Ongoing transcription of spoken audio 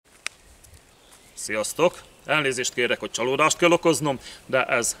Sziasztok! Elnézést kérek, hogy csalódást kell okoznom, de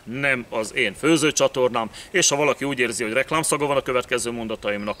ez nem az én főzőcsatornám, és ha valaki úgy érzi, hogy reklámszaga van a következő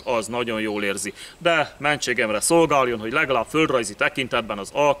mondataimnak, az nagyon jól érzi. De mentségemre szolgáljon, hogy legalább földrajzi tekintetben az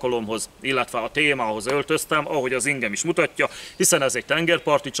alkalomhoz, illetve a témához öltöztem, ahogy az ingem is mutatja, hiszen ez egy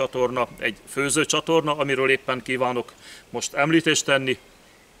tengerparti csatorna, egy főzőcsatorna, amiről éppen kívánok most említést tenni.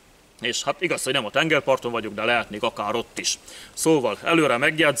 És hát igaz, hogy nem a tengerparton vagyok, de lehetnék akár ott is. Szóval előre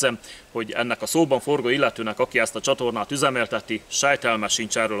megjegyzem, hogy ennek a szóban forgó illetőnek, aki ezt a csatornát üzemelteti, sejtelme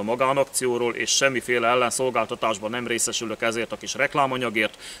sincs erről a magánakcióról, és semmiféle ellenszolgáltatásban nem részesülök ezért a kis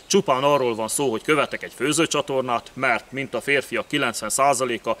reklámanyagért. Csupán arról van szó, hogy követek egy főzőcsatornát, mert mint a férfiak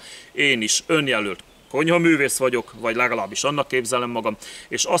 90%-a, én is önjelölt konyhaművész vagyok, vagy legalábbis annak képzelem magam,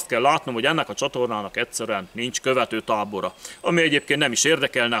 és azt kell látnom, hogy ennek a csatornának egyszerűen nincs követőtábora. Ami egyébként nem is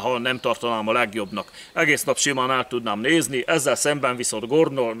érdekelne, ha nem tartanám a legjobbnak. Egész nap simán el tudnám nézni, ezzel szemben viszont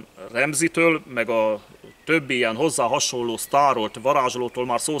Gordon Ramsaytől, meg a többi ilyen hozzá hasonló sztárolt varázsolótól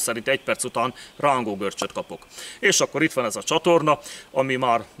már szó szerint egy perc után rángógörcsöt kapok. És akkor itt van ez a csatorna, ami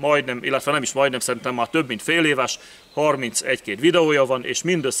már majdnem, illetve nem is majdnem, szerintem már több mint fél éves, 31 videója van, és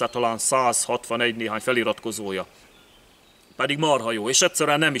mindössze talán 161 néhány feliratkozója. Pedig marha jó, és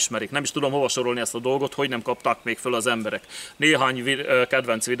egyszerűen nem ismerik, nem is tudom hova sorolni ezt a dolgot, hogy nem kapták még föl az emberek. Néhány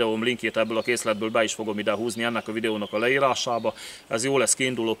kedvenc videóm linkjét ebből a készletből be is fogom ide húzni ennek a videónak a leírásába. Ez jó lesz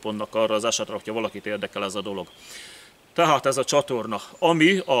kiindulópontnak arra az esetre, hogyha valakit érdekel ez a dolog. Tehát ez a csatorna,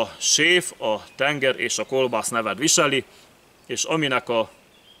 ami a séf, a tenger és a kolbász nevet viseli, és aminek a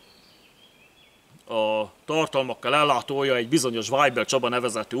tartalmakkal ellátója egy bizonyos Weibel Csaba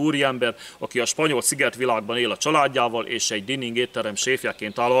nevezetű úriember, aki a spanyol szigetvilágban él a családjával, és egy dining étterem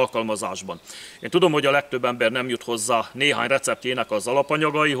séfjeként áll alkalmazásban. Én tudom, hogy a legtöbb ember nem jut hozzá néhány receptjének az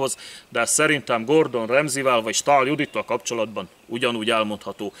alapanyagaihoz, de szerintem Gordon Ramsayvel vagy Stahl Judittal kapcsolatban ugyanúgy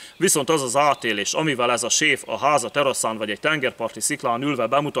elmondható. Viszont az az átélés, amivel ez a séf a háza teraszán vagy egy tengerparti sziklán ülve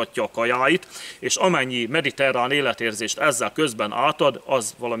bemutatja a kajáit, és amennyi mediterrán életérzést ezzel közben átad,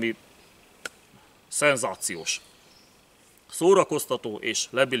 az valami szenzációs, szórakoztató és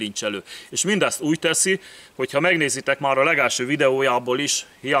lebilincselő. És mindezt úgy teszi, hogy ha megnézitek, már a legelső videójából is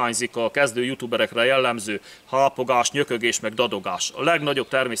hiányzik a kezdő youtuberekre jellemző hápogás, nyökögés meg dadogás. A legnagyobb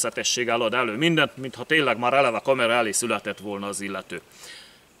természetességgel ad elő mindent, mintha tényleg már eleve kamera elé született volna az illető.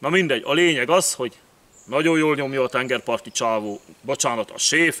 Na mindegy, a lényeg az, hogy nagyon jól nyomja a tengerparti csávó, bocsánat, a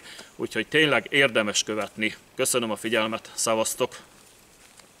séf, úgyhogy tényleg érdemes követni. Köszönöm a figyelmet, szevasztok!